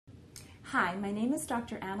Hi, my name is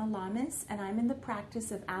Dr. Anna Lamas, and I'm in the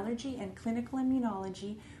practice of allergy and clinical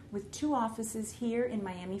immunology with 2 offices here in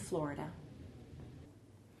Miami, Florida.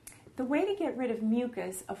 The way to get rid of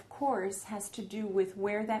mucus, of course, has to do with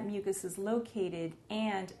where that mucus is located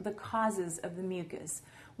and the causes of the mucus.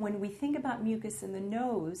 When we think about mucus in the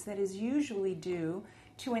nose, that is usually due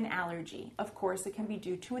to an allergy. Of course, it can be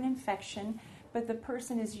due to an infection, but the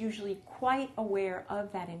person is usually quite aware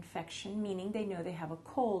of that infection, meaning they know they have a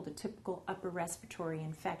cold, a typical upper respiratory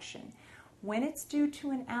infection. When it's due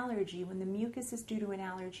to an allergy, when the mucus is due to an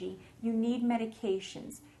allergy, you need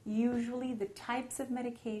medications, usually the types of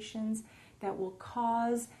medications that will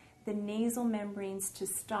cause the nasal membranes to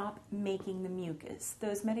stop making the mucus.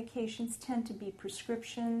 Those medications tend to be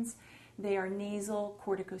prescriptions. They are nasal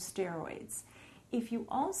corticosteroids. If you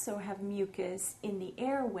also have mucus in the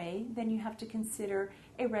airway, then you have to consider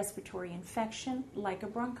a respiratory infection like a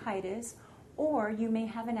bronchitis, or you may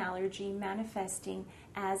have an allergy manifesting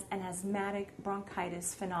as an asthmatic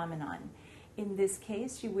bronchitis phenomenon. In this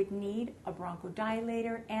case, you would need a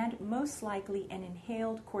bronchodilator and most likely an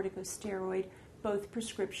inhaled corticosteroid, both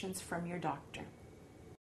prescriptions from your doctor.